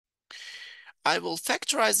I will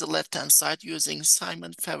factorize the left-hand side using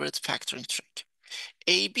Simon's favorite factoring trick.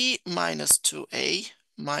 AB minus 2A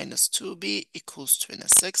minus 2B equals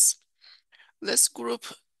 26. Let's group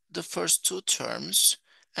the first two terms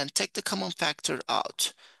and take the common factor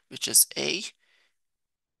out, which is A.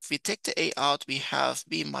 If we take the A out, we have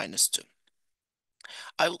B minus 2.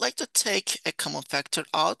 I would like to take a common factor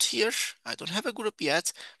out here. I don't have a group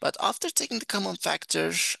yet, but after taking the common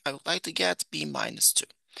factor, I would like to get B minus 2.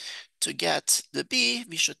 To get the B,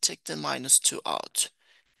 we should take the minus 2 out.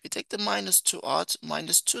 We take the minus 2 out,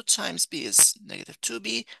 minus 2 times B is negative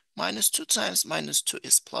 2B, minus 2 times minus 2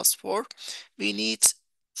 is plus 4. We need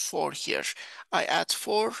 4 here. I add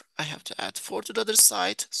 4, I have to add 4 to the other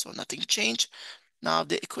side, so nothing changed. Now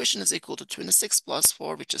the equation is equal to 26 plus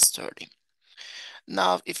 4, which is 30.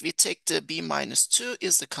 Now, if we take the B minus 2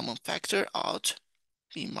 is the common factor out,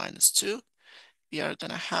 B minus 2, we are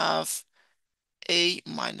going to have A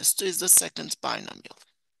minus 2 is the second binomial,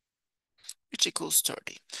 which equals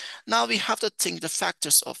 30. Now we have to think the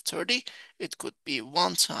factors of 30. It could be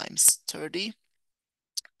 1 times 30,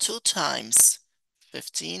 2 times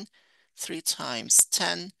 15, 3 times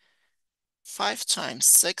 10, 5 times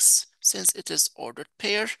 6. Since it is ordered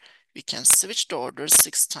pair, we can switch the order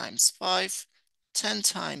 6 times 5, 10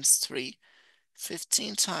 times 3,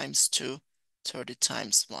 15 times 2, 30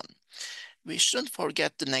 times 1. We shouldn't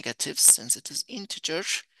forget the negatives since it is integer.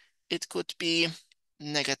 It could be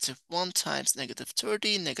negative 1 times negative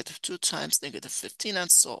 30, negative 2 times negative 15,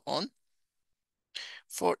 and so on.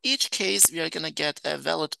 For each case, we are going to get a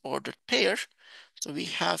valid ordered pair. So we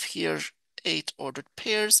have here 8 ordered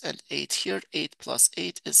pairs and 8 here. 8 plus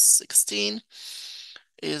 8 is 16,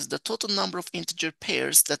 is the total number of integer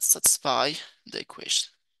pairs that satisfy the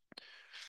equation.